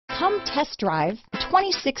Come test drive the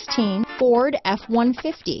 2016 Ford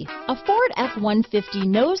F-150. A Ford F-150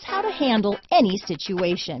 knows how to handle any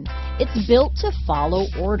situation. It's built to follow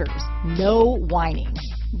orders, no whining.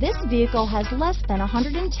 This vehicle has less than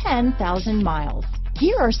 110,000 miles.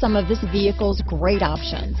 Here are some of this vehicle's great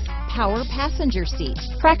options: power passenger seat,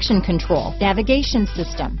 traction control, navigation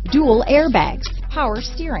system, dual airbags, power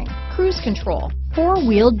steering, cruise control,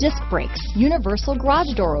 four-wheel disc brakes, universal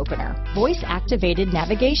garage door opener, voice-activated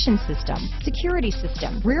navigation system, security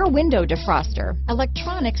system, rear window defroster,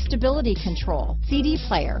 electronic stability control, CD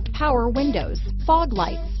player, power windows, fog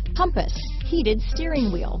lights, compass, heated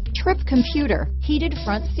steering wheel, trip computer, heated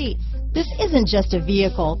front seats. This isn't just a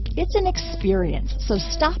vehicle, it's an experience, so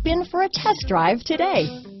stop in for a test drive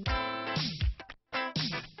today.